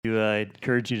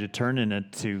encourage you to turn in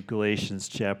it to Galatians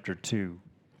chapter 2.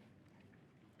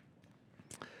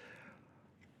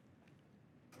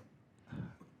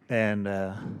 And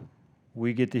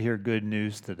we get to hear good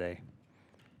news today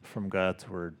from God's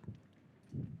Word.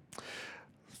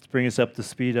 Let's bring us up to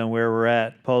speed on where we're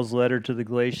at. Paul's letter to the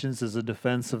Galatians is a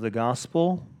defense of the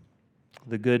gospel,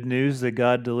 the good news that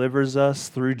God delivers us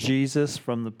through Jesus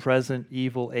from the present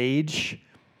evil age.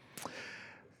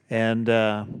 And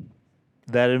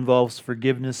that involves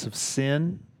forgiveness of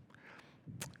sin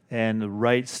and the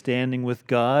right standing with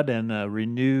God and a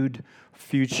renewed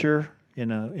future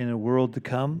in a world to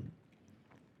come.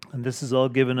 And this is all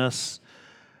given us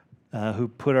who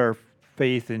put our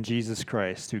faith in Jesus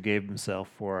Christ, who gave himself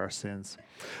for our sins.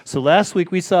 So last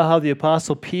week we saw how the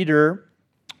Apostle Peter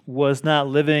was not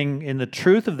living in the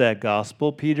truth of that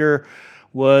gospel. Peter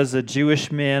was a Jewish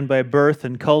man by birth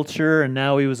and culture, and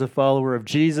now he was a follower of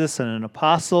Jesus and an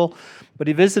apostle. But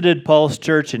he visited Paul's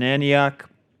church in Antioch,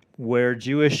 where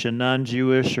Jewish and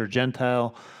non-Jewish or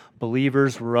Gentile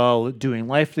believers were all doing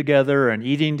life together and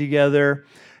eating together,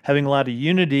 having a lot of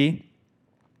unity.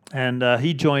 And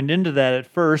he joined into that at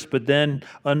first, but then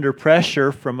under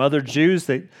pressure from other Jews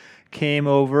that came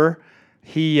over,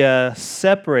 he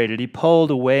separated. He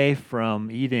pulled away from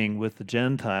eating with the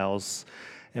Gentiles.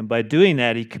 And by doing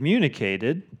that, he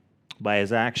communicated by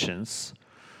his actions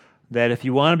that if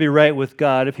you want to be right with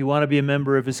God, if you want to be a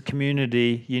member of his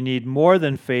community, you need more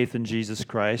than faith in Jesus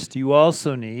Christ. You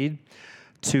also need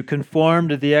to conform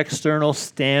to the external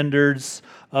standards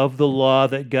of the law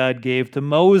that God gave to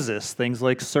Moses, things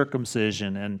like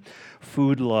circumcision and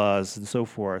food laws and so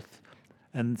forth.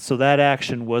 And so that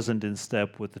action wasn't in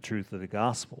step with the truth of the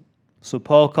gospel. So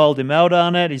Paul called him out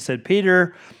on it. He said,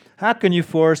 Peter, how can you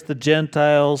force the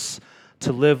Gentiles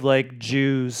to live like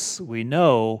Jews? We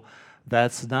know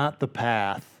that's not the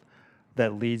path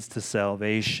that leads to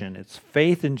salvation. It's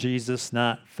faith in Jesus,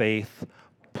 not faith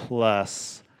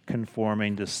plus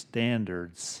conforming to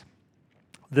standards.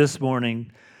 This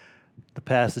morning, the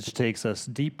passage takes us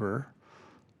deeper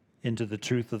into the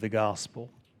truth of the gospel.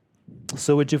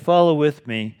 So would you follow with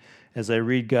me as I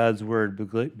read God's word,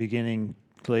 beginning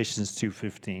Galatians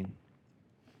 2:15.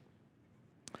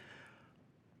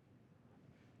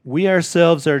 We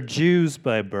ourselves are Jews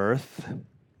by birth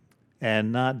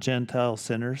and not Gentile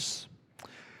sinners.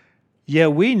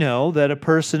 Yet we know that a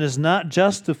person is not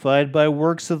justified by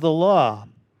works of the law,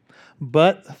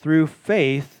 but through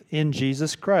faith in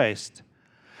Jesus Christ.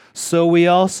 So we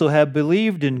also have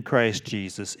believed in Christ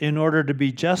Jesus in order to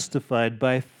be justified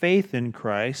by faith in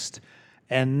Christ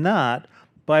and not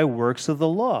by works of the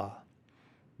law.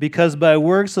 Because by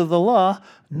works of the law,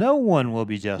 no one will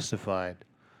be justified.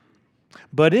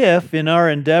 But if, in our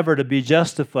endeavor to be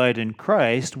justified in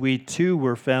Christ, we too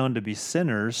were found to be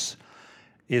sinners,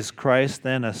 is Christ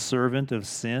then a servant of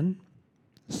sin?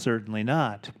 Certainly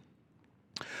not.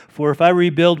 For if I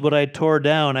rebuild what I tore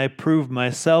down, I prove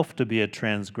myself to be a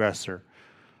transgressor.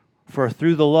 For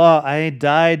through the law I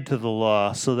died to the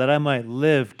law, so that I might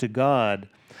live to God.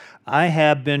 I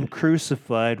have been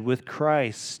crucified with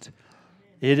Christ.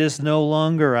 It is no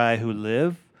longer I who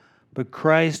live, but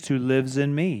Christ who lives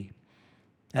in me.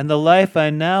 And the life I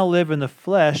now live in the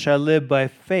flesh, I live by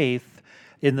faith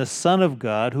in the Son of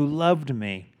God who loved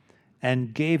me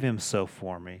and gave himself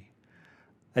for me.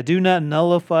 I do not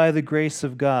nullify the grace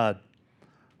of God,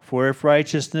 for if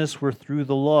righteousness were through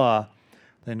the law,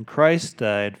 then Christ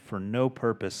died for no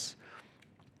purpose.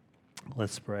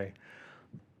 Let's pray.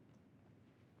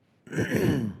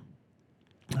 Our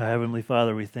Heavenly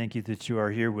Father, we thank you that you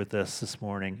are here with us this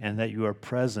morning and that you are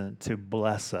present to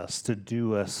bless us, to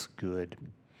do us good.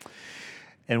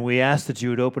 And we ask that you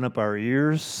would open up our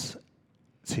ears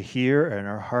to hear and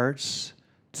our hearts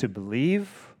to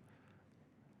believe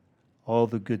all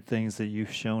the good things that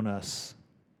you've shown us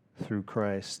through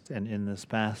Christ and in this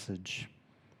passage.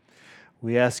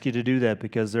 We ask you to do that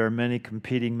because there are many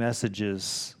competing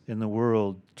messages in the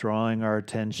world drawing our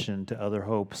attention to other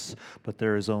hopes, but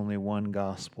there is only one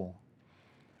gospel.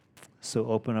 So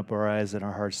open up our eyes and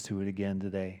our hearts to it again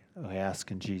today. I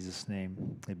ask in Jesus'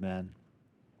 name, amen.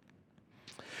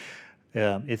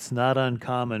 It's not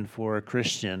uncommon for a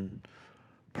Christian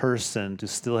person to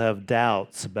still have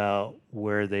doubts about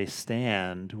where they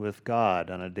stand with God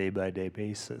on a day-by-day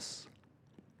basis.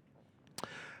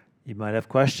 You might have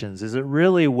questions. Is it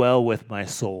really well with my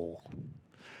soul?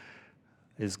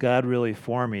 Is God really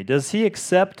for me? Does he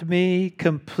accept me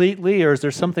completely, or is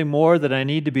there something more that I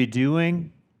need to be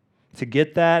doing to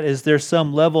get that? Is there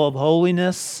some level of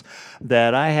holiness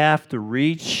that I have to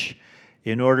reach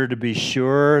in order to be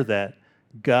sure that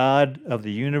God of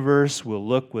the universe will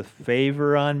look with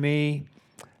favor on me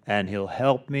and He'll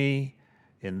help me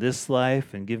in this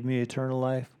life and give me eternal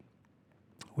life?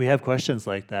 We have questions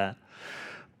like that.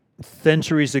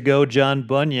 Centuries ago, John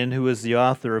Bunyan, who was the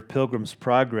author of Pilgrim's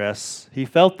Progress, he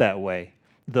felt that way,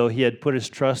 though he had put his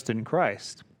trust in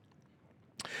Christ.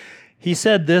 He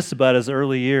said this about his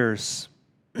early years: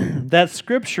 that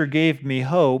Scripture gave me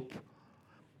hope,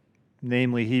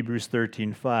 namely Hebrews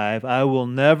 13:5, I will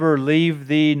never leave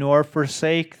thee nor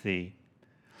forsake thee.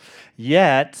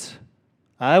 Yet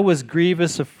I was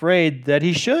grievous afraid that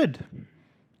he should,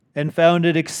 and found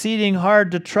it exceeding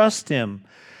hard to trust him,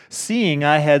 seeing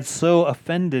I had so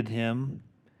offended him.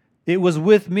 It was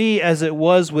with me as it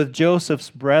was with Joseph's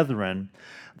brethren.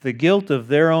 The guilt of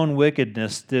their own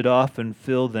wickedness did often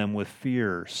fill them with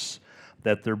fears,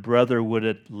 that their brother would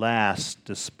at last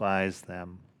despise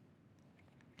them.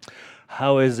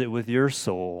 How is it with your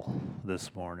soul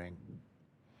this morning?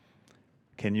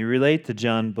 Can you relate to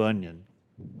John Bunyan?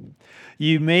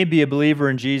 You may be a believer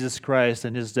in Jesus Christ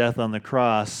and His death on the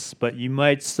cross, but you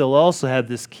might still also have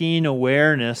this keen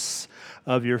awareness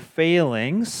of your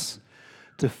failings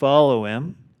to follow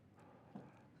Him.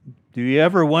 Do you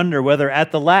ever wonder whether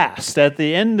at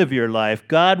the end of your life,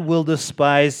 God will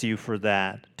despise you for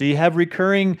that? Do you have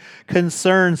recurring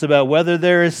concerns about whether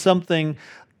there is something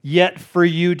yet for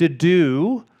you to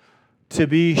do to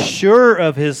be sure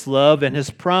of His love and His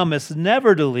promise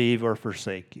never to leave or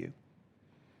forsake you?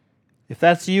 If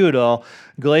that's you at all,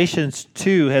 Galatians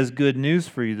 2 has good news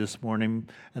for you this morning,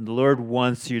 and the Lord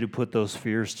wants you to put those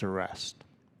fears to rest.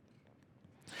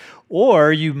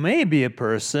 Or you may be a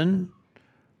person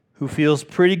who feels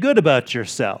pretty good about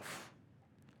yourself.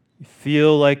 You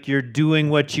feel like you're doing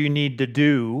what you need to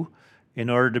do in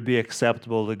order to be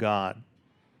acceptable to God.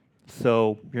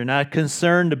 So you're not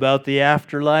concerned about the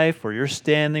afterlife or your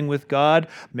standing with God.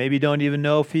 Maybe you don't even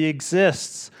know if He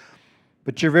exists.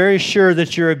 But you're very sure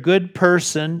that you're a good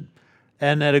person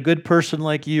and that a good person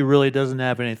like you really doesn't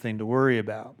have anything to worry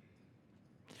about.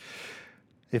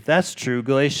 If that's true,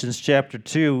 Galatians chapter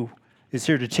 2 is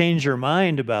here to change your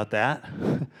mind about that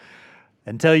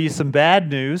and tell you some bad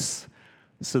news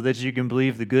so that you can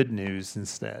believe the good news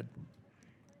instead.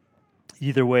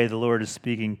 Either way, the Lord is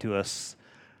speaking to us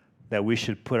that we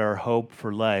should put our hope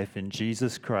for life in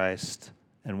Jesus Christ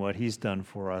and what He's done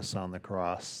for us on the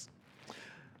cross.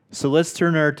 So let's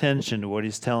turn our attention to what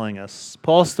he's telling us.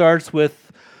 Paul starts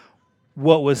with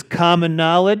what was common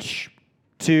knowledge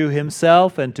to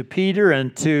himself and to Peter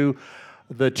and to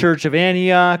the church of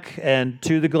Antioch and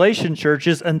to the Galatian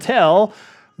churches until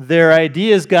their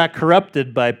ideas got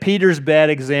corrupted by Peter's bad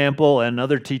example and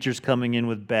other teachers coming in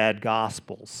with bad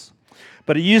gospels.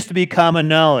 But it used to be common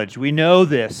knowledge. We know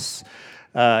this,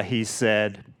 he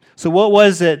said. So what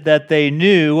was it that they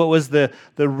knew? What was the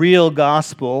real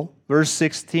gospel? Verse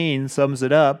 16 sums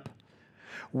it up.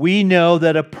 We know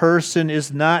that a person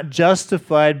is not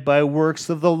justified by works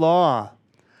of the law,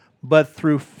 but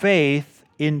through faith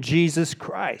in Jesus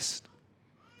Christ.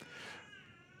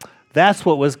 That's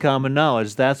what was common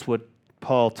knowledge. That's what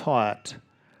Paul taught.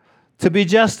 To be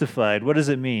justified, what does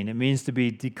it mean? It means to be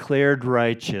declared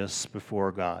righteous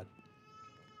before God.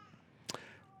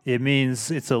 It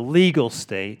means it's a legal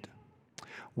state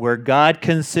where God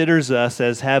considers us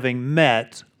as having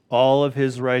met all of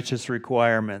His righteous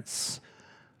requirements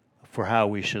for how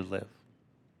we should live.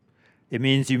 It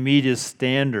means you meet His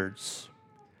standards.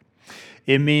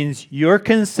 It means you're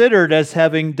considered as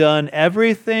having done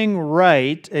everything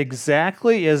right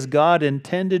exactly as God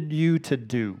intended you to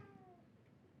do.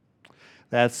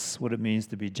 That's what it means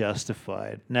to be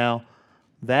justified. Now,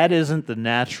 that isn't the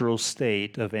natural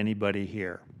state of anybody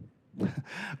here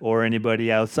or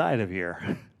anybody outside of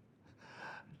here.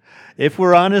 If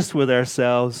we're honest with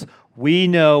ourselves, we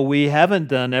know we haven't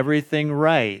done everything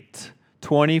right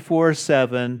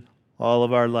 24/7 all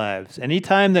of our lives.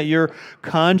 Anytime that your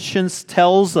conscience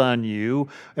tells on you,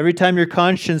 every time your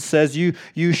conscience says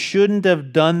you shouldn't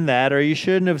have done that or you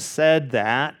shouldn't have said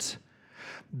that,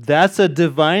 that's a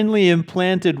divinely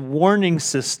implanted warning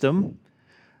system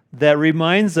that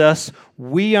reminds us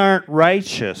we aren't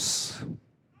righteous.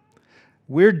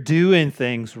 We're doing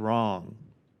things wrong.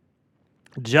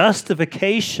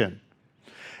 Justification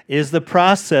is the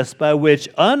process by which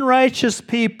unrighteous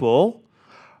people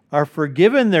are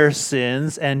forgiven their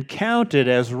sins and counted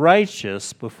as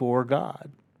righteous before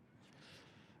God.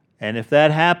 And if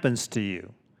that happens to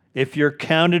you, if you're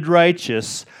counted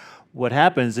righteous, what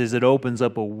happens is it opens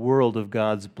up a world of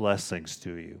God's blessings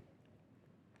to you.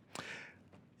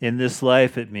 In this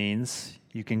life, it means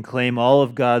you can claim all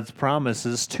of God's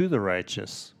promises to the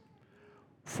righteous.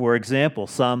 For example,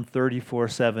 Psalm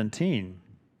 34:17.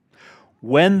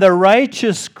 When the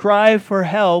righteous cry for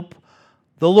help,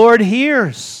 The Lord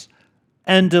hears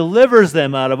and delivers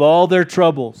them out of all their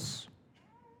troubles.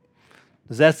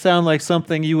 Does that sound like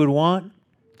something you would want?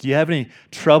 Do you have any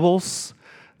troubles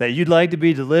that you'd like to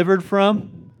be delivered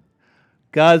from?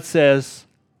 God says,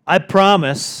 I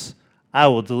promise I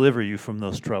will deliver you from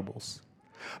those troubles.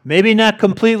 Maybe not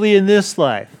completely in this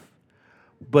life,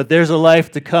 but there's a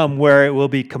life to come where it will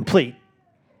be complete.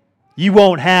 You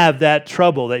won't have that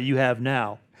trouble that you have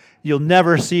now. You'll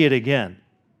never see it again.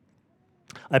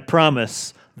 I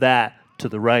promise that to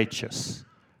the righteous.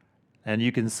 And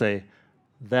you can say,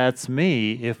 that's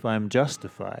me if I'm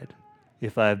justified,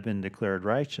 if I've been declared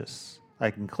righteous. I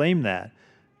can claim that.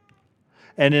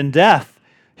 And in death,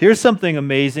 here's something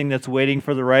amazing that's waiting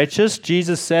for the righteous.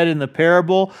 Jesus said in the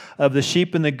parable of the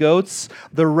sheep and the goats,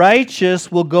 the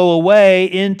righteous will go away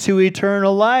into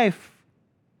eternal life.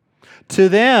 To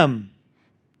them,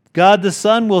 God the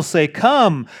Son will say,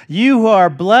 come, you who are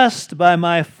blessed by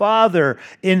my Father,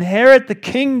 inherit the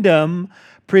kingdom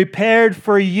prepared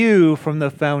for you from the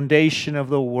foundation of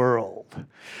the world.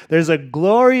 There's a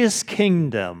glorious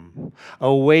kingdom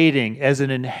awaiting as an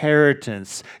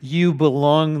inheritance. You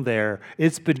belong there.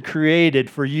 It's been created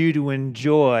for you to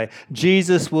enjoy.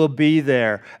 Jesus will be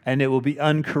there, and it will be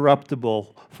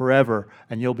uncorruptible forever,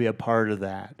 and you'll be a part of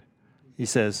that. He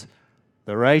says,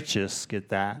 the righteous get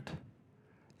that.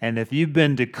 And if you've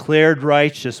been declared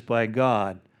righteous by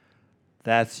God,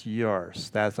 that's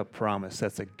yours. That's a promise.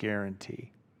 That's a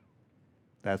guarantee.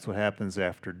 That's what happens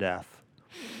after death.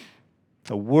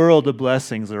 A world of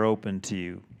blessings are open to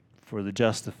you for the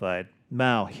justified.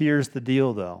 Now, here's the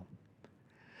deal, though.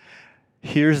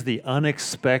 Here's the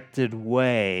unexpected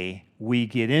way we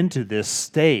get into this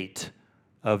state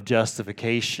of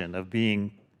justification, of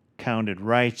being counted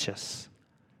righteous.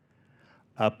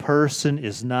 A person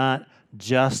is not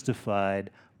justified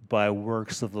by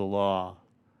works of the law,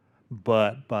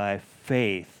 but by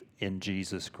faith in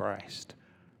Jesus Christ.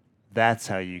 That's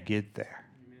how you get there.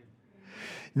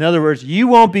 In other words, you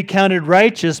won't be counted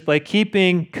righteous by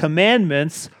keeping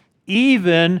commandments,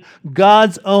 even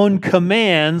God's own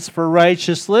commands for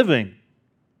righteous living.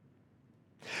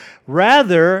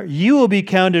 Rather, you will be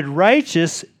counted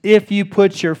righteous if you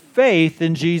put your faith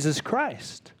in Jesus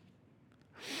Christ.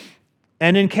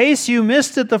 And in case you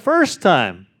missed it the first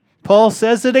time, Paul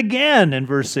says it again in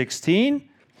verse 16.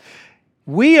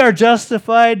 We are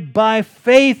justified by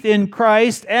faith in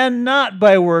Christ and not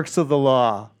by works of the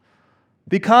law.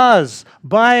 Because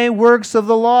by works of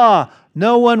the law,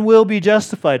 no one will be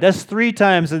justified. That's 3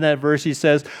 times in that verse he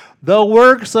says, the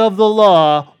works of the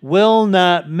law will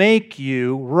not make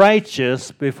you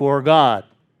righteous before God.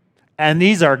 And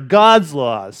these are God's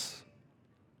laws.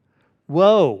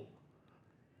 Whoa.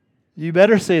 You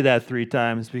better say that 3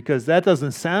 times because that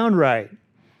doesn't sound right.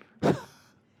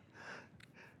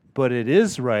 But it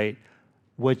is right.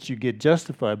 What you get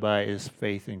justified by is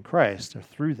faith in Christ or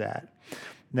through that.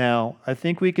 Now, I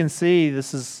think we can see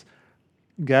this has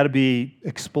got to be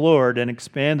explored and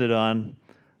expanded on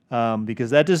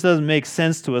because that just doesn't make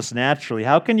sense to us naturally.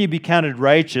 How can you be counted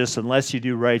righteous unless you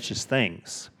do righteous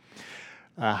things?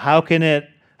 How can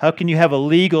you have a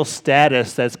legal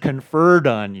status that's conferred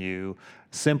on you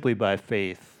simply by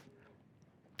faith?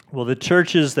 Well, the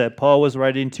churches that Paul was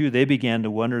writing to, they began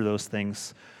to wonder those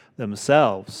things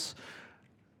themselves.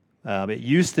 It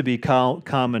used to be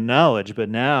common knowledge, but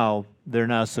now they're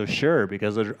not so sure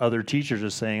because other teachers are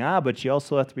saying, but you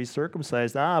also have to be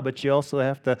circumcised, but you also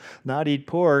have to not eat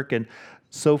pork, and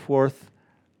so forth.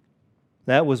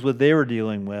 That was what they were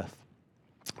dealing with.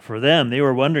 For them, they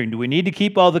were wondering, do we need to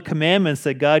keep all the commandments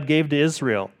that God gave to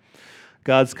Israel,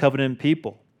 God's covenant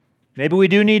people? Maybe we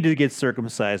do need to get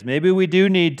circumcised. Maybe we do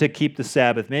need to keep the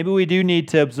Sabbath. Maybe we do need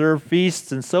to observe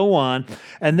feasts and so on.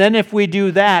 And then if we do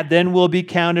that, then we'll be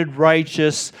counted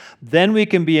righteous. Then we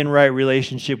can be in right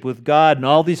relationship with God, and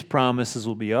all these promises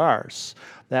will be ours.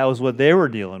 That was what they were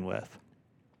dealing with.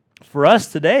 For us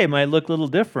today, it might look a little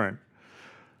different.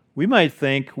 We might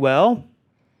think, well,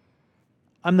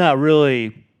 I'm not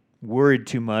really worried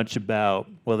too much about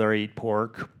whether I eat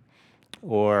pork,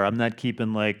 or I'm not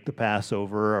keeping like the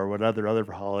Passover or what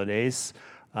other holidays.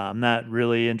 I'm not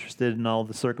really interested in all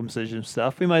the circumcision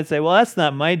stuff. We might say, well, that's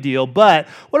not my deal, but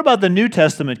what about the New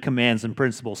Testament commands and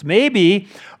principles? Maybe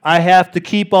I have to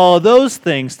keep all of those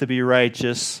things to be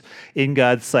righteous in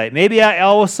God's sight. Maybe I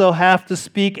also have to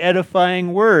speak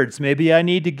edifying words. Maybe I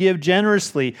need to give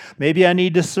generously. Maybe I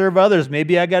need to serve others.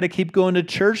 Maybe I got to keep going to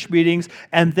church meetings.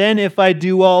 And then if I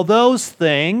do all those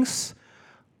things,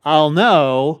 I'll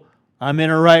know I'm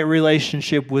in a right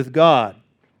relationship with God,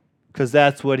 because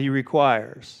that's what He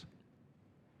requires.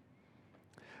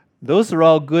 Those are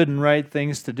all good and right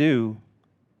things to do.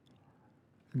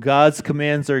 God's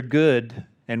commands are good,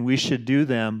 and we should do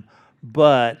them,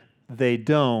 but they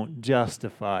don't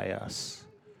justify us.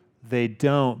 They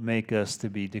don't make us to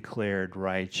be declared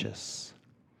righteous.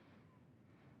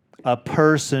 A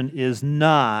person is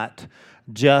not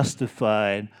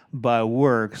justified by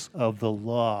works of the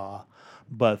law,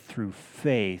 but through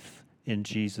faith in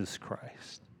Jesus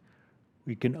Christ.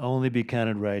 We can only be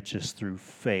counted righteous through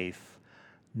faith,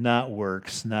 not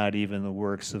works, not even the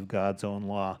works of God's own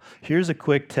law. Here's a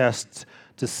quick test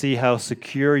to see how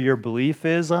secure your belief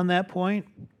is on that point.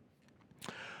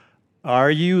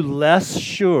 Are you less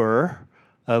sure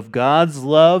of God's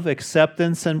love,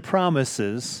 acceptance, and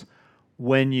promises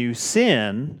when you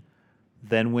sin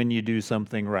than when you do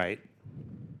something right?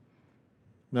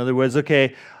 In other words,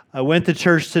 okay, I went to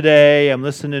church today, I'm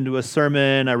listening to a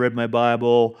sermon, I read my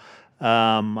Bible,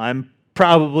 I'm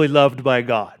probably loved by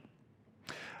God.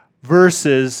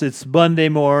 Versus, it's Monday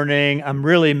morning, I'm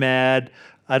really mad,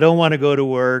 I don't want to go to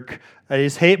work, I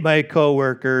just hate my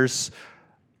coworkers.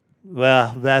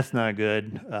 Well, that's not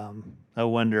good. I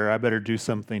wonder, I better do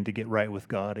something to get right with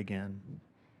God again.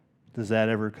 Does that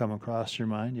ever come across your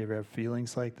mind? You ever have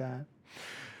feelings like that?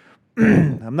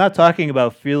 I'm not talking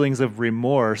about feelings of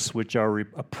remorse, which are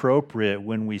appropriate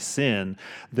when we sin.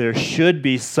 There should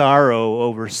be sorrow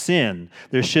over sin.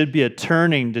 There should be a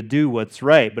turning to do what's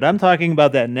right. But I'm talking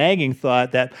about that nagging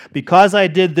thought that because I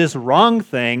did this wrong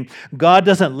thing, God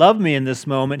doesn't love me in this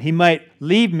moment. He might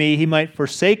leave me. He might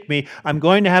forsake me. I'm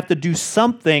going to have to do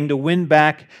something to win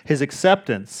back His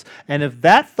acceptance. And if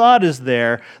that thought is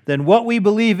there, then what we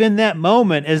believe in that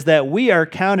moment is that we are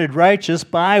counted righteous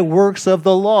by works of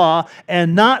the law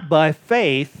and not by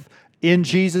faith in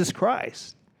Jesus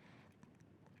Christ.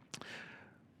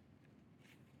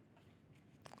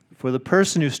 For the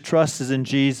person whose trust is in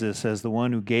Jesus as the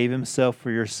one who gave Himself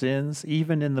for your sins,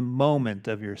 even in the moment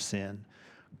of your sin,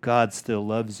 God still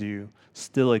loves you,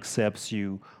 still accepts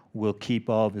you, will keep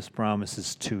all of His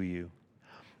promises to you.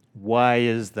 Why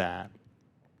is that?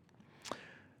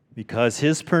 Because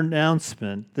this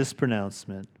pronouncement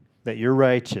that you're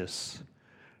righteous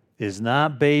is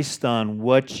not based on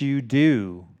what you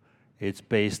do, it's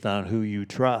based on who you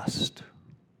trust,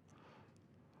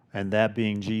 and that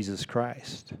being Jesus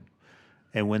Christ.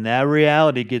 And when that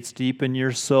reality gets deep in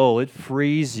your soul, it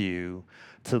frees you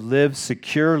to live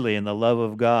securely in the love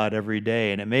of God every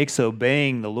day, and it makes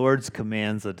obeying the Lord's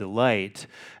commands a delight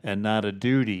and not a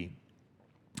duty.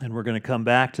 And we're going to come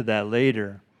back to that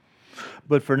later.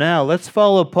 But for now, let's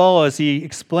follow Paul as he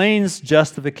explains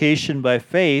justification by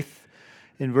faith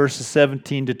in verses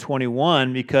 17 to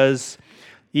 21, because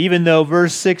even though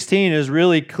verse 16 is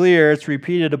really clear, it's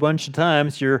repeated a bunch of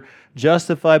times, you're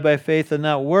justified by faith and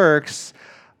not works,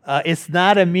 it's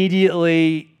not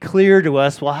immediately clear to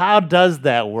us, well, how does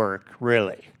that work,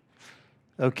 really?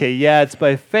 Okay, yeah, it's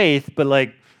by faith, but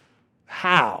like,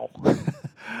 how?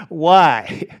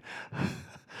 Why?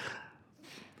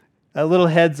 A little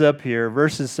heads up here,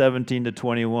 verses 17 to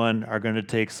 21 are going to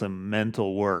take some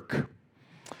mental work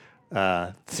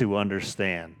to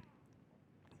understand.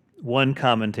 One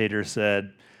commentator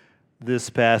said, this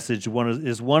passage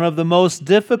is one of the most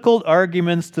difficult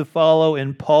arguments to follow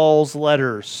in Paul's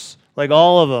letters, like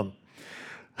all of them.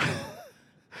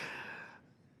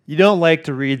 You don't like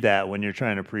to read that when you're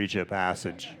trying to preach a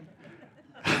passage.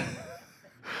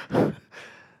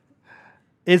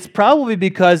 It's probably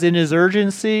because in his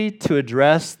urgency to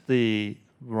address the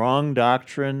wrong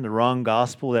doctrine, the wrong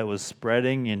gospel that was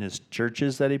spreading in his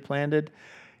churches that he planted,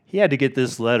 he had to get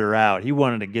this letter out. He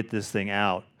wanted to get this thing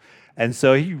out. And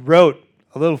so he wrote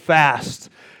a little fast,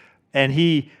 and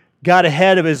he got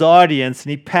ahead of his audience,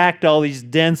 and he packed all these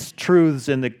dense truths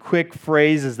in the quick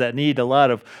phrases that need a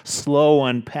lot of slow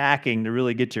unpacking to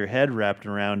really get your head wrapped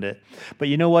around it. But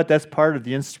you know what? That's part of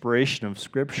the inspiration of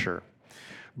Scripture.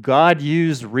 God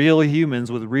used real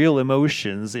humans with real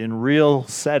emotions in real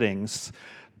settings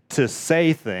to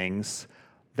say things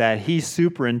that He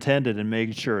superintended and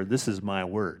made sure, this is my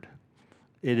word.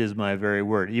 It is my very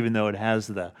word, even though it has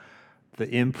the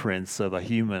imprints of a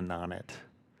human on it.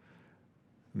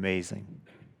 Amazing.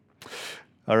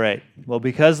 All right. Well,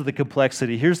 because of the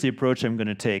complexity, here's the approach I'm going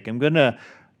to take. I'm going to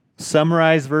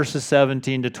summarize verses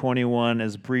 17 to 21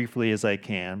 as briefly as I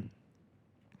can.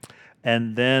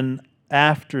 And then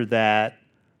after that,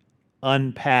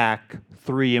 unpack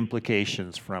 3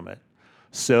 implications from it.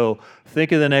 So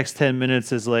think of the next 10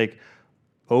 minutes as like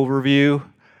overview,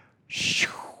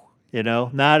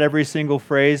 not every single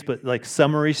phrase, but like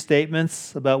summary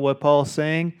statements about what Paul's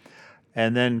saying.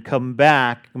 And then come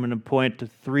back, I'm going to point to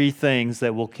 3 things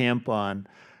that we'll camp on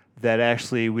that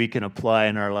actually we can apply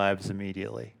in our lives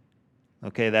immediately.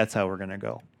 Okay, that's how we're going to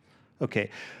go. Okay,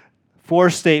 4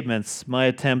 statements, my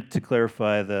attempt to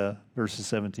clarify the verses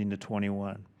 17 to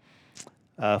 21.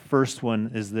 First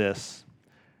one is this.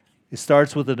 It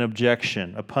starts with an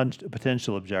objection, a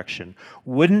potential objection.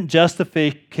 Wouldn't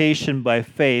justification by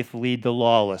faith lead to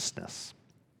lawlessness?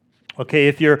 Okay,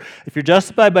 if you're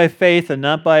justified by faith and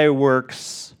not by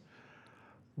works,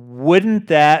 wouldn't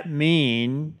that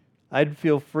mean I'd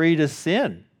feel free to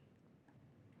sin?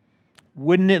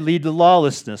 Wouldn't it lead to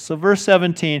lawlessness? So verse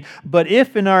 17, but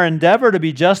if in our endeavor to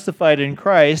be justified in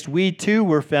Christ, we too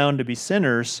were found to be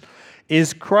sinners,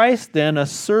 is Christ then a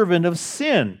servant of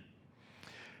sin?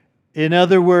 In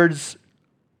other words,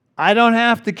 I don't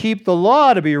have to keep the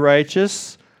law to be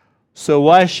righteous, so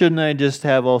why shouldn't I just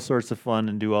have all sorts of fun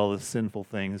and do all the sinful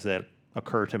things that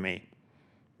occur to me,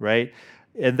 right?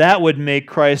 And that would make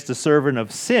Christ a servant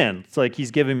of sin. It's like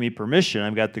he's giving me permission.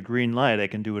 I've got the green light. I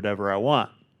can do whatever I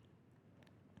want.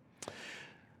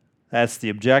 That's the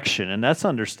objection, and that's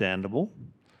understandable.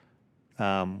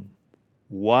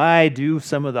 Why do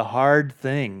some of the hard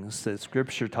things that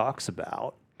Scripture talks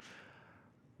about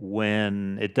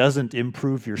when it doesn't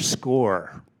improve your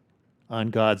score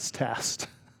on God's test?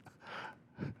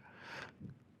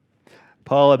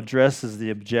 Paul addresses the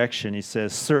objection. He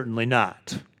says, certainly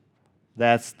not.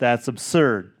 That's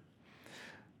absurd.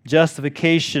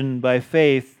 Justification by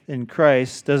faith in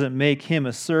Christ doesn't make him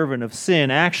a servant of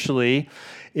sin. Actually,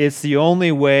 it's the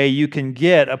only way you can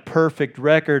get a perfect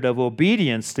record of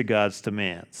obedience to God's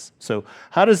demands. So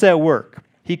how does that work?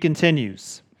 He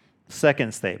continues.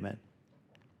 Second statement.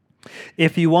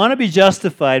 If you want to be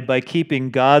justified by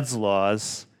keeping God's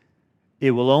laws,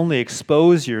 it will only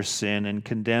expose your sin and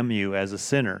condemn you as a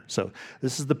sinner. So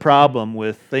this is the problem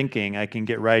with thinking I can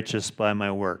get righteous by my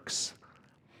works.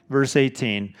 Verse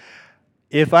 18,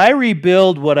 if I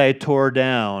rebuild what I tore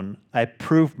down, I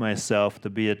prove myself to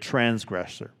be a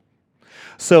transgressor.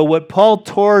 So what Paul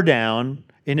tore down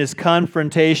in his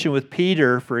confrontation with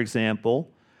Peter, for example,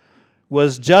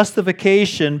 was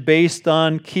justification based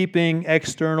on keeping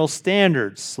external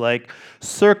standards like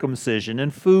circumcision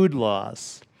and food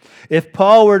laws. If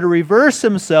Paul were to reverse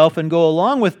himself and go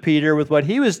along with Peter with what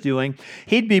he was doing,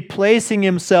 he'd be placing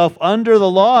himself under the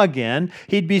law again.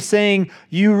 He'd be saying,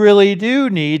 you really do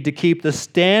need to keep the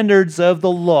standards of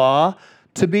the law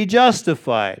to be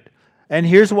justified. And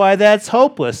here's why that's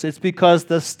hopeless. It's because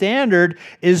the standard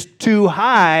is too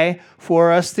high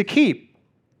for us to keep.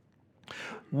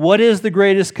 What is the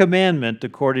greatest commandment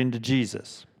according to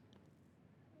Jesus?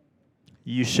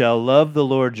 You shall love the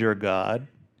Lord your God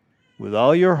with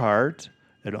all your heart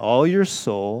and all your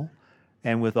soul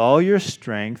and with all your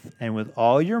strength and with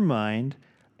all your mind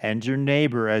and your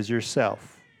neighbor as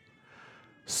yourself.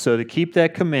 So to keep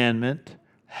that commandment,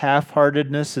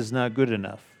 half-heartedness is not good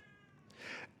enough.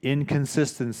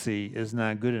 Inconsistency is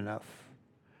not good enough.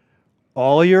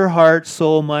 All your heart,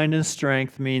 soul, mind, and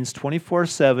strength means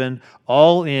 24/7,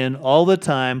 all in, all the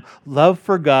time, love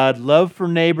for God, love for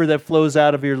neighbor that flows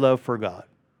out of your love for God.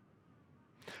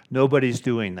 Nobody's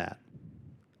doing that.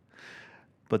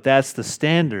 But that's the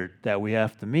standard that we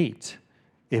have to meet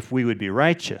if we would be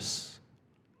righteous.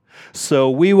 So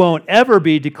we won't ever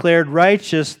be declared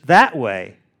righteous that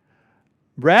way.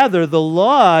 Rather, the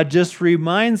law just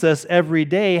reminds us every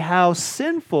day how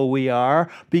sinful we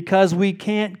are because we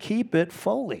can't keep it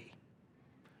fully.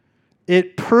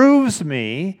 It proves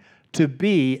me to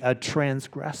be a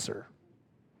transgressor.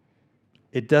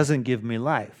 It doesn't give me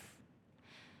life.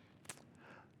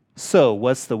 So,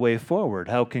 what's the way forward?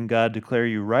 How can God declare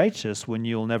you righteous when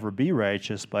you'll never be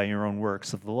righteous by your own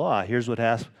works of the law? Here's what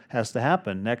has to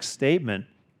happen. Next statement.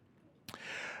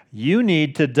 You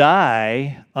need to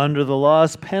die under the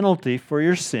law's penalty for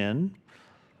your sin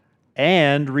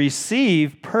and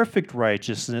receive perfect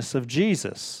righteousness of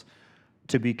Jesus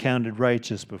to be counted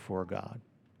righteous before God.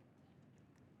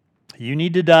 You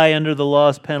need to die under the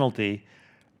law's penalty,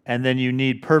 and then you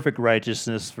need perfect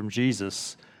righteousness from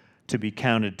Jesus to be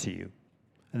counted to you.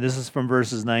 And this is from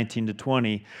verses 19 to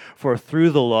 20. For through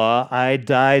the law I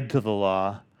died to the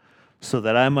law so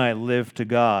that I might live to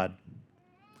God.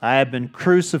 I have been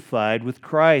crucified with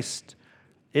Christ.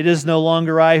 It is no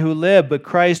longer I who live, but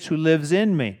Christ who lives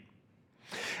in me.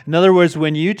 In other words,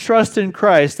 when you trust in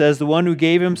Christ as the one who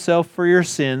gave himself for your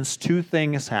sins, two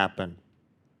things happen.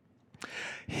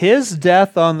 His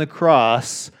death on the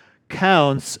cross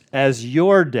counts as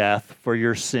your death for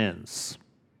your sins,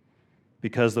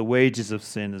 because the wages of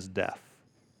sin is death,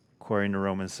 according to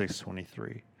Romans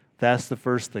 6:23. That's the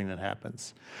first thing that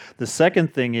happens. The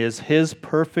second thing is his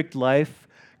perfect life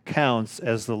counts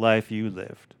as the life you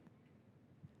lived.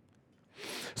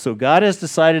 So God has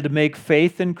decided to make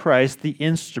faith in Christ the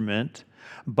instrument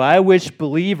by which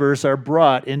believers are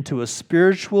brought into a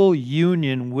spiritual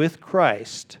union with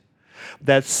Christ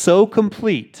that's so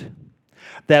complete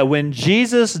that when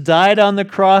Jesus died on the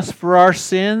cross for our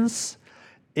sins,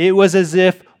 it was as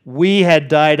if we had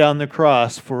died on the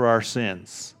cross for our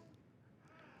sins.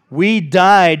 We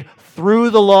died through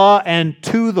the law and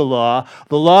to the law.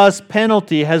 The law's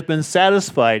penalty has been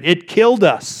satisfied. It killed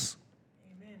us.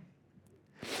 Amen.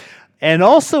 And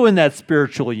also in that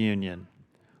spiritual union,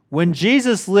 when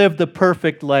Jesus lived the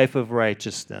perfect life of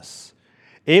righteousness,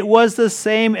 it was the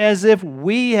same as if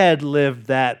we had lived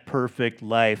that perfect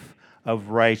life of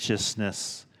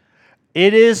righteousness.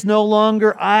 It is no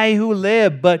longer I who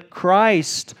live, but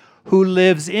Christ who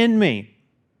lives in me.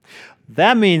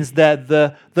 That means that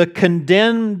the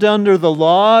condemned under the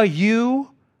law,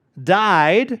 you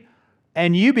died,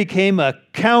 and you became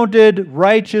accounted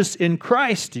righteous in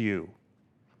Christ, you,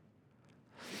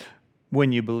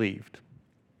 when you believed.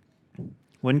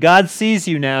 When God sees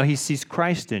you now, He sees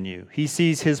Christ in you. He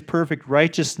sees His perfect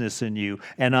righteousness in you.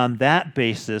 And on that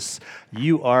basis,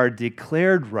 you are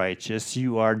declared righteous,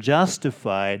 you are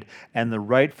justified, and the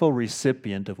rightful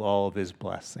recipient of all of His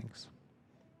blessings.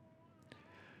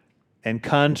 And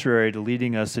contrary to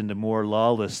leading us into more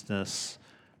lawlessness,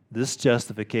 this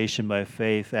justification by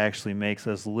faith actually makes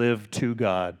us live to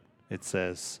God, it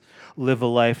says. Live a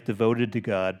life devoted to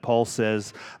God. Paul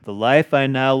says, "The life I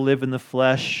now live in the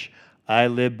flesh, I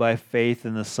live by faith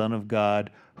in the Son of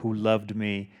God who loved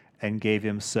me and gave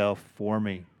Himself for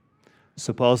me."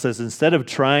 So Paul says, instead of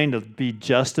trying to be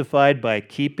justified by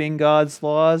keeping God's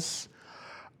laws,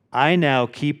 I now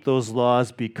keep those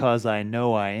laws because I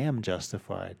know I am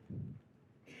justified.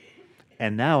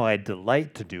 And now I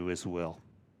delight to do His will.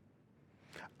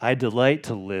 I delight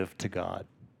to live to God.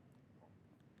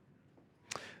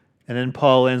 And then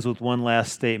Paul ends with one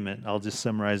last statement. I'll just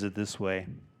summarize it this way.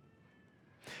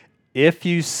 If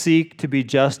you seek to be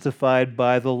justified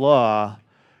by the law,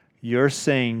 you're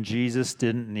saying Jesus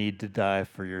didn't need to die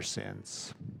for your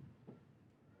sins.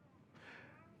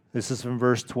 This is from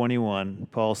verse 21.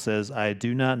 Paul says, "I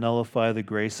do not nullify the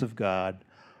grace of God,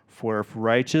 for if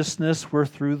righteousness were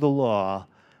through the law,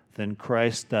 then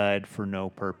Christ died for no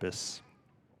purpose."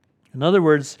 In other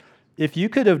words, if you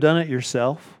could have done it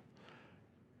yourself,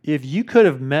 if you could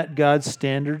have met God's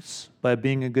standards by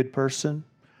being a good person,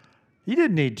 you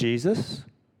didn't need Jesus.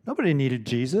 Nobody needed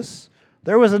Jesus.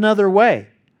 There was another way.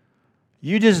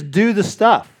 You just do the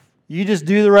stuff. You just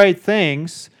do the right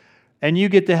things, and you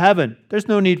get to heaven. There's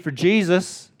no need for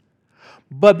Jesus.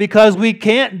 But because we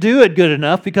can't do it good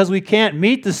enough, because we can't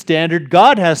meet the standard,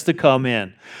 God has to come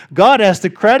in. God has to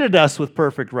credit us with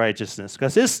perfect righteousness,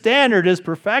 because His standard is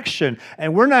perfection,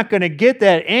 and we're not going to get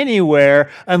that anywhere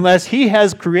unless He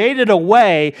has created a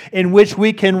way in which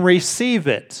we can receive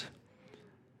it.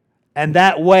 And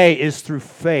that way is through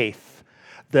faith,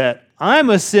 that I'm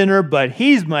a sinner, but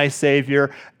He's my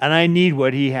Savior, and I need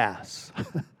what He has.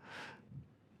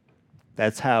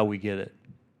 That's how we get it.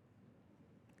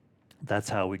 That's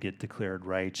how we get declared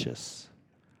righteous.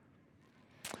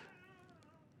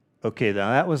 Okay, now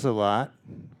that was a lot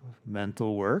of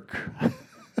mental work.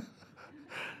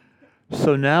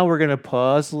 So now we're going to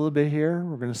pause a little bit here.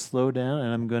 We're going to slow down,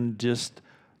 and I'm going to just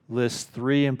list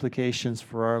 3 implications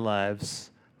for our lives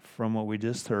from what we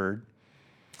just heard.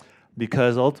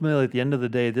 Because ultimately, at the end of the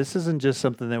day, this isn't just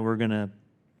something that we're going to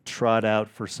trot out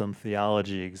for some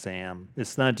theology exam.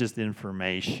 It's not just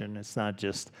information. It's not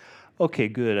just, okay,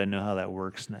 good, I know how that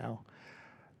works now.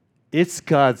 It's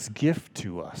God's gift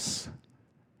to us.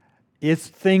 It's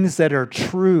things that are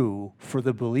true for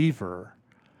the believer,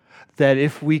 that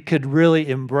if we could really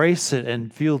embrace it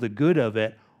and feel the good of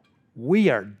it, we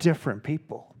are different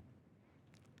people.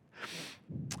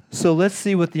 So let's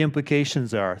see what the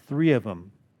implications are. 3 of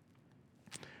them.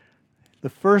 The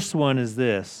first one is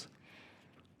this: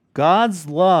 God's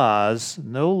laws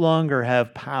no longer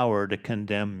have power to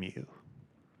condemn you.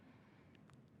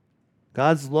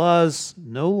 God's laws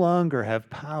no longer have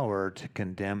power to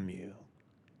condemn you.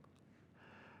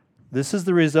 This is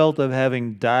the result of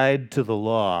having died to the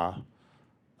law,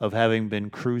 of having been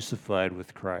crucified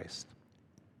with Christ.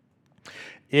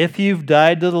 If you've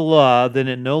died to the law, then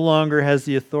it no longer has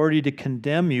the authority to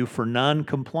condemn you for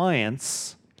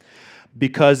non-compliance,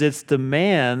 because its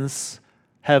demands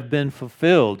have been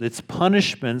fulfilled. Its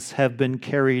punishments have been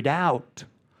carried out.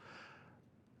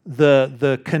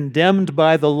 The condemned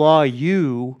by the law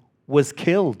you was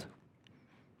killed.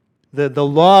 The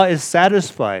law is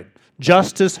satisfied.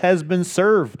 Justice has been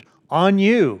served on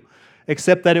you,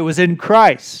 except that it was in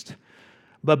Christ.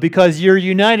 But because you're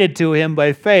united to Him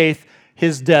by faith,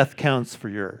 His death counts for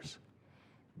yours.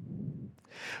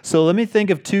 So let me think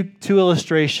of two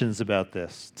illustrations about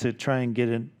this to try and get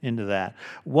into that.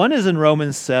 One is in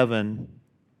Romans 7,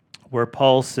 where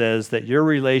Paul says that your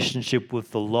relationship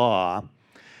with the law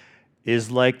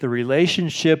is like the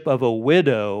relationship of a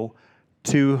widow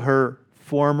to her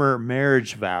former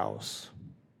marriage vows.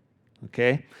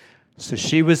 Okay? So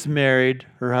she was married,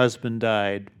 her husband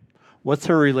died. What's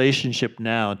her relationship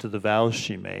now to the vows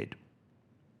she made?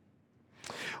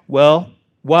 Well,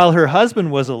 while her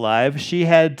husband was alive, she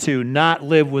had to not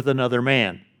live with another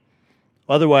man.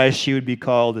 Otherwise, she would be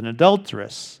called an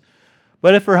adulteress.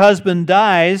 But if her husband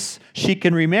dies, she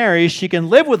can remarry, she can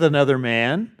live with another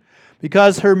man,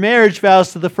 because her marriage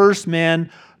vows to the first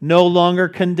man no longer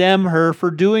condemn her for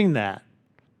doing that.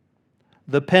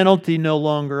 The penalty no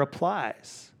longer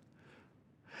applies.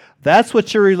 That's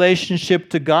what your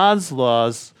relationship to God's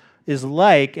laws is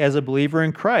like as a believer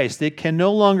in Christ. It can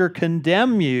no longer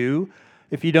condemn you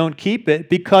if you don't keep it,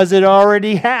 because it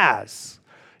already has.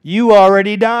 You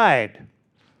already died.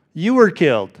 You were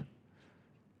killed.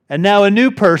 And now a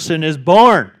new person is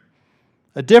born,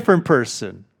 a different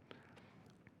person,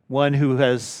 one who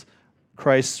has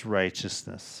Christ's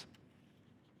righteousness.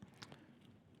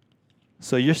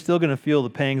 So you're still going to feel the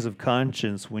pangs of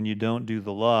conscience when you don't do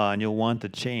the law, and you'll want to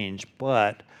change,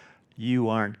 but you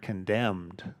aren't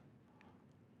condemned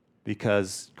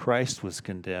because Christ was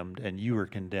condemned and you were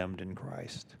condemned in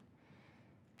Christ.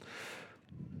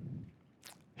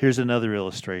 Here's another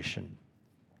illustration.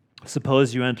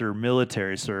 Suppose you enter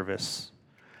military service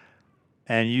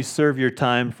and you serve your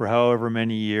time for however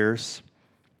many years,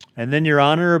 and then you're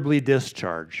honorably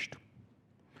discharged.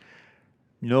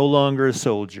 No longer a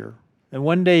soldier. And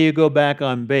one day you go back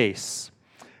on base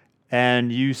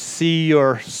and you see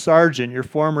your sergeant, your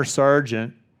former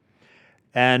sergeant,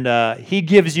 and he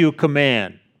gives you a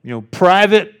command.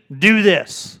 Private, do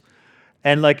this.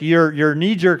 And like your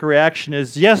knee-jerk reaction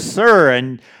is, yes, sir,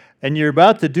 and you're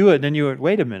about to do it, and then you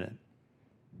wait a minute.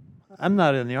 I'm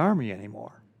not in the Army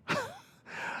anymore.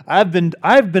 I've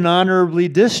been honorably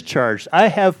discharged. I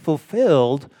have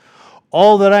fulfilled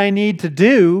all that I need to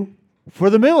do for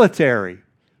the military.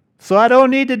 So I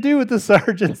don't need to do what the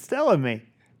sergeant's telling me.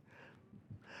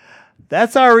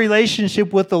 That's our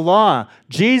relationship with the law.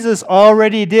 Jesus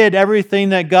already did everything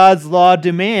that God's law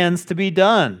demands to be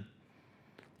done.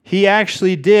 He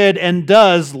actually did and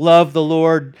does love the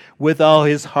Lord with all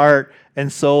his heart and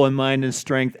soul and mind and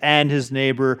strength, and his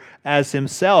neighbor as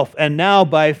himself. And now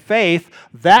by faith,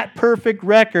 that perfect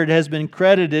record has been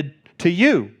credited to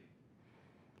you,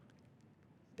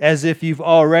 as if you've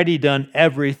already done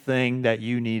everything that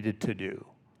you needed to do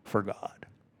for God.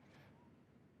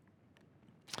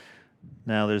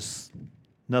 Now, there's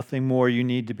nothing more you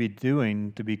need to be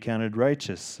doing to be counted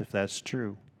righteous, if that's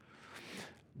true.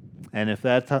 And if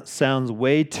that sounds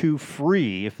way too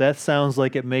free, if that sounds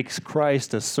like it makes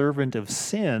Christ a servant of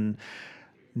sin,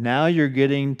 now you're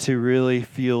getting to really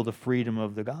feel the freedom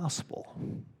of the gospel.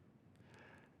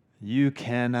 You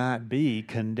cannot be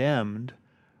condemned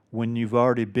when you've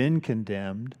already been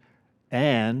condemned,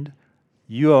 and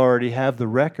you already have the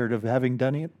record of having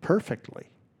done it perfectly.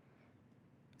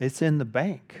 It's in the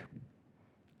bank.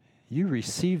 You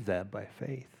receive that by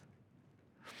faith.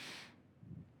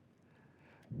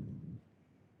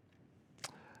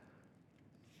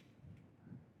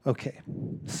 Okay,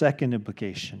 second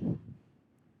implication.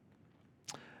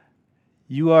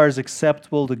 You are as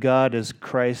acceptable to God as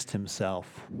Christ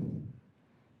himself.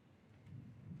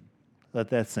 Let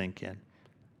that sink in.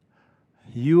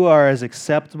 You are as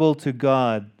acceptable to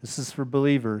God, this is for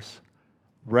believers,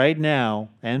 right now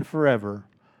and forever.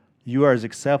 You are as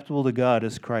acceptable to God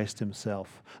as Christ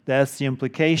himself. That's the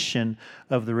implication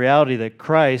of the reality that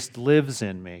Christ lives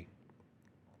in me.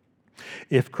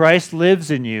 If Christ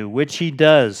lives in you, which he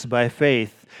does by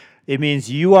faith, it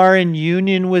means you are in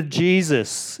union with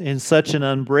Jesus in such an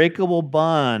unbreakable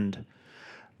bond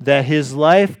that his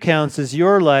life counts as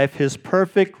your life. His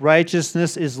perfect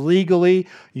righteousness is legally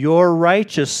your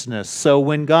righteousness. So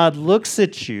when God looks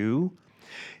at you,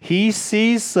 he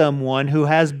sees someone who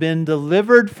has been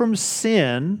delivered from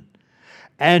sin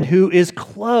and who is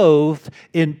clothed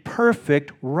in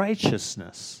perfect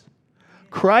righteousness.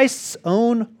 Christ's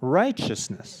own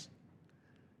righteousness.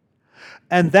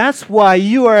 And that's why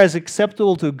you are as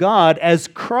acceptable to God as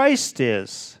Christ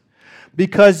is,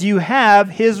 because you have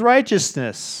his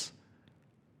righteousness.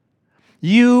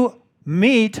 You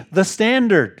meet the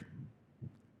standard.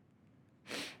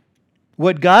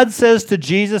 What God says to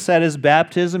Jesus at his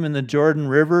baptism in the Jordan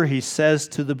River, he says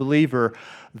to the believer,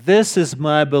 "This is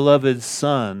my beloved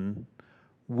Son,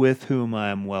 with whom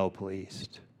I am well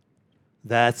pleased."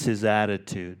 That's his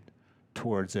attitude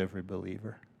towards every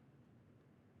believer.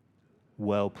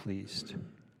 well pleased.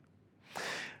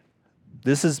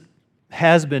 This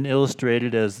has been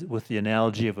illustrated as with the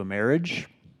analogy of a marriage.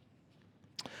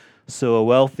 So a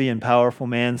wealthy and powerful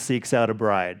man seeks out a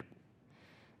bride,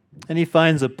 and he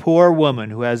finds a poor woman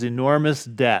who has enormous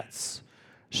debts.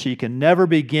 She can never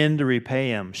begin to repay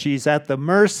him. She's at the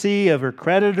mercy of her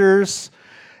creditors,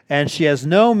 and she has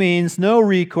no means, no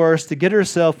recourse to get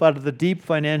herself out of the deep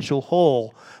financial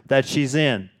hole that she's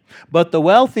in. But the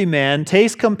wealthy man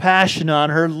takes compassion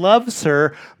on her, loves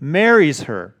her, marries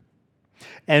her.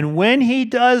 And when he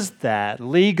does that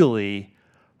legally,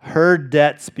 her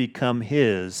debts become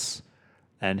his,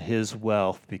 and his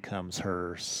wealth becomes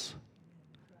hers.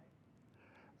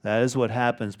 That is what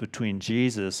happens between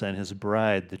Jesus and his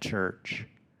bride, the church.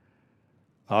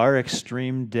 Our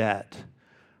extreme debt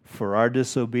for our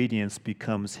disobedience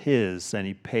becomes his, and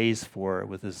he pays for it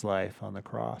with his life on the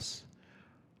cross.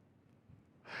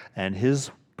 And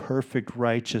his perfect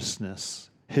righteousness,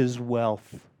 his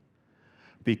wealth,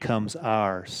 becomes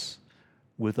ours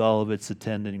with all of its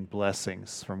attending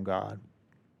blessings from God.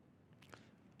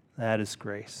 That is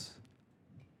grace.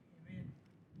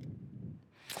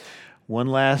 One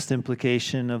last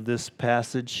implication of this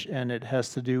passage, and it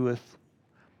has to do with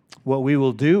what we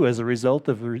will do as a result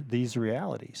of these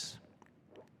realities.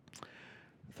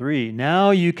 3,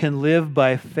 now you can live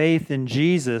by faith in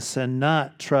Jesus and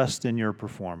not trust in your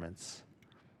performance.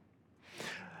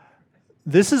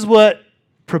 This is what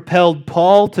propelled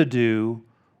Paul to do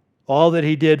all that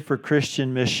he did for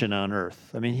Christian mission on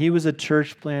earth. I mean, he was a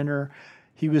church planter.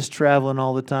 He was traveling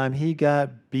all the time. He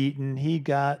got beaten. He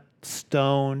got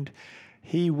stoned.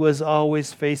 He was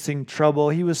always facing trouble.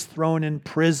 He was thrown in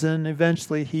prison.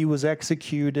 Eventually, he was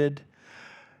executed.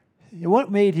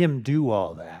 What made him do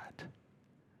all that?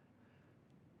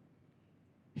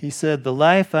 He said, the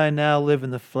life I now live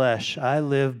in the flesh, I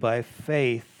live by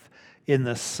faith in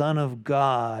the Son of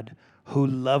God who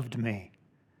loved me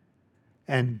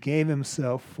and gave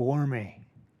himself for me.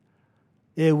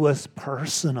 It was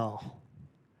personal.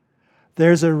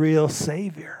 There's a real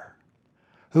Savior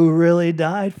who really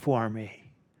died for me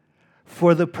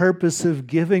for the purpose of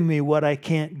giving me what I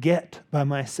can't get by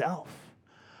myself.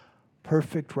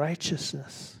 Perfect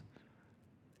righteousness.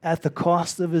 At the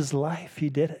cost of his life, he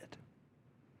did it.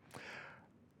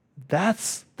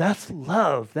 That's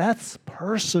love. That's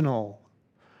personal.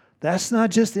 That's not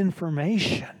just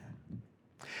information.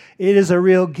 It is a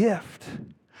real gift.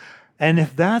 And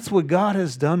if that's what God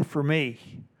has done for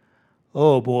me,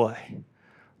 oh boy,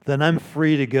 then I'm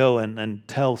free to go and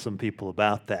tell some people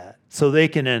about that so they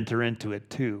can enter into it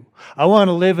too. I want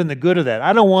to live in the good of that.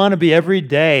 I don't want to be every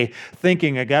day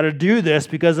thinking I got to do this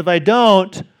because if I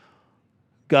don't,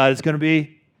 God is going to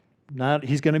be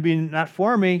not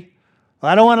for me.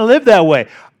 I don't want to live that way.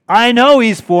 I know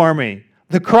he's for me.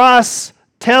 The cross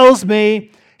tells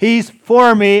me he's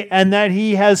for me and that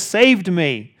he has saved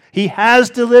me. He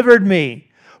has delivered me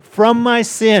from my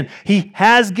sin. He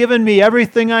has given me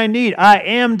everything I need. I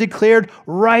am declared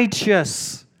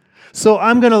righteous. So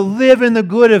I'm going to live in the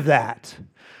good of that.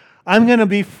 I'm going to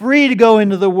be free to go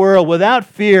into the world without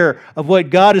fear of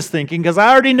what God is thinking because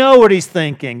I already know what he's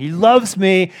thinking. He loves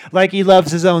me like he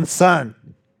loves his own son.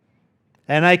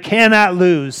 And I cannot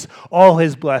lose all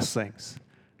his blessings.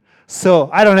 So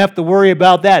I don't have to worry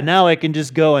about that. Now I can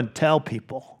just go and tell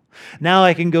people. Now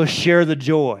I can go share the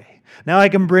joy. Now I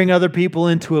can bring other people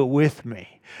into it with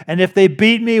me. And if they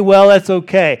beat me, well, that's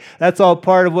okay. That's all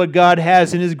part of what God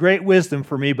has in his great wisdom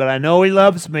for me. But I know he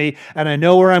loves me and I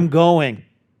know where I'm going.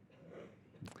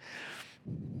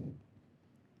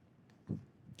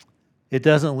 It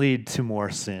doesn't lead to more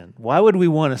sin. Why would we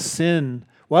want to sin?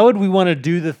 Why would we want to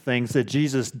do the things that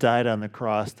Jesus died on the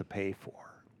cross to pay for?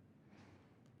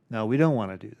 No, we don't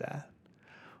want to do that.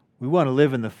 We want to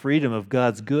live in the freedom of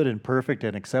God's good and perfect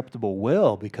and acceptable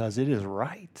will because it is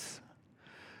right.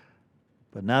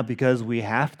 But not because we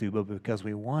have to, but because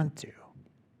we want to.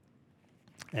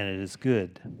 And it is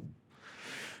good.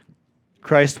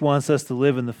 Christ wants us to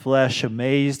live in the flesh,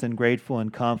 amazed and grateful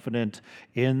and confident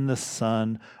in the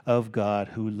Son of God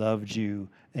who loved you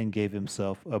and gave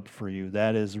himself up for you.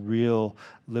 That is real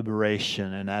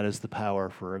liberation, and that is the power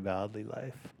for a godly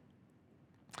life.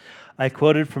 I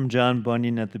quoted from John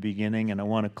Bunyan at the beginning, and I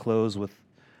want to close with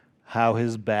how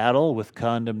his battle with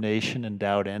condemnation and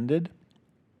doubt ended.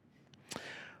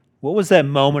 What was that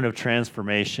moment of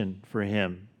transformation for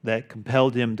him that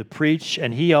compelled him to preach?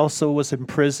 And he also was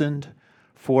imprisoned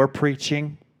for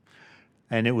preaching.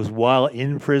 And it was while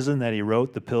in prison that he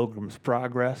wrote The Pilgrim's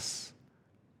Progress.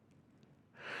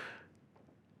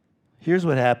 Here's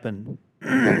what happened.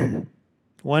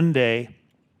 One day,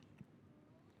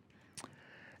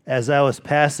 as I was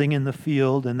passing in the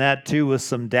field, and that too with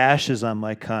some dashes on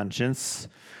my conscience,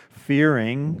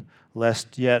 fearing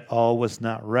lest yet all was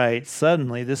not right,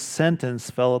 suddenly this sentence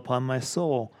fell upon my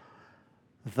soul: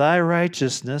 Thy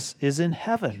righteousness is in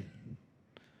heaven.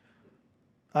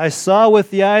 I saw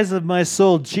with the eyes of my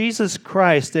soul Jesus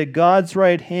Christ at God's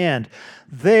right hand.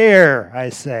 There, I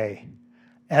say,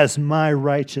 as my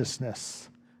righteousness.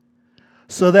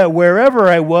 So that wherever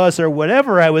I was or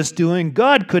whatever I was doing,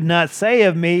 God could not say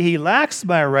of me, He lacks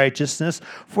my righteousness,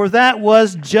 for that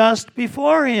was just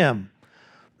before Him.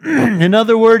 In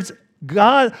other words,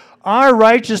 God, our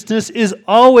righteousness is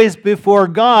always before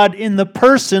God in the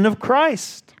person of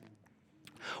Christ,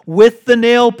 with the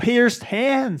nail-pierced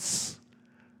hands.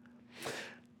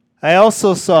 I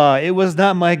also saw it was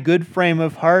not my good frame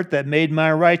of heart that made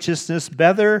my righteousness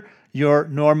better,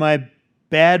 nor my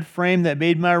bad frame that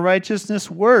made my righteousness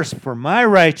worse. For my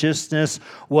righteousness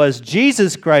was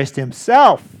Jesus Christ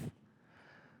Himself,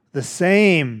 the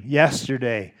same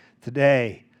yesterday,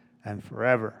 today, and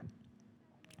forever.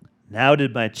 Now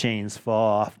did my chains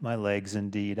fall off my legs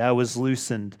indeed. I was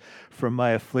loosened from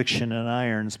my affliction and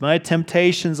irons. My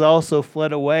temptations also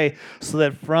fled away, so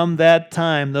that from that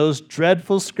time those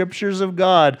dreadful scriptures of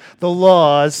God, the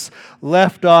laws,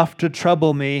 left off to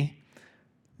trouble me.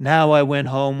 Now I went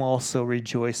home also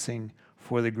rejoicing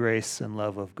for the grace and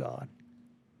love of God.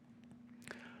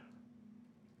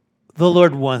 The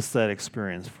Lord wants that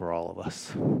experience for all of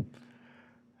us.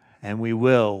 And we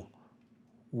will,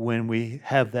 when we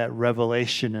have that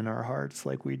revelation in our hearts,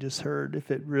 like we just heard,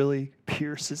 if it really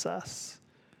pierces us.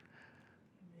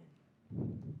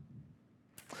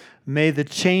 May the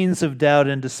chains of doubt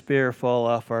and despair fall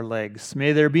off our legs.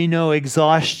 May there be no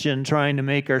exhaustion trying to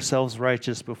make ourselves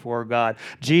righteous before God.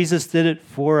 Jesus did it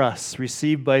for us,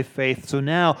 received by faith. So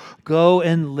now go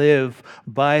and live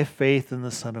by faith in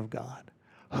the Son of God,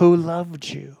 who loved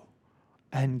you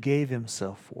and gave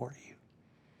Himself for you.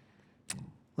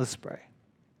 Let's pray.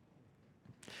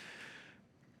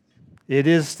 It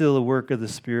is still a work of the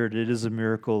Spirit. It is a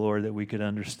miracle, Lord, that we could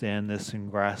understand this and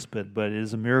grasp it. But it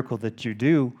is a miracle that you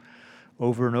do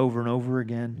over and over and over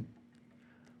again.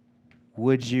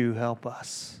 Would you help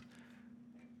us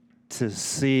to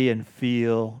see and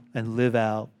feel and live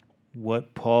out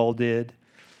what Paul did?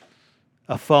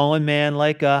 A fallen man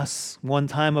like us, one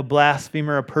time a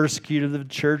blasphemer, a persecutor of the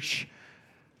church,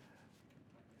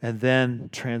 and then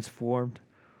transformed.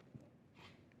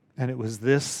 And it was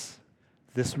this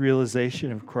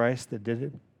realization of Christ that did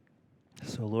it.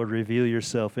 So, Lord, reveal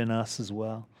yourself in us as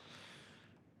well.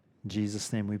 In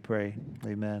Jesus' name we pray.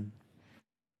 Amen.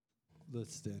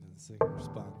 Let's stand and sing in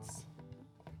response.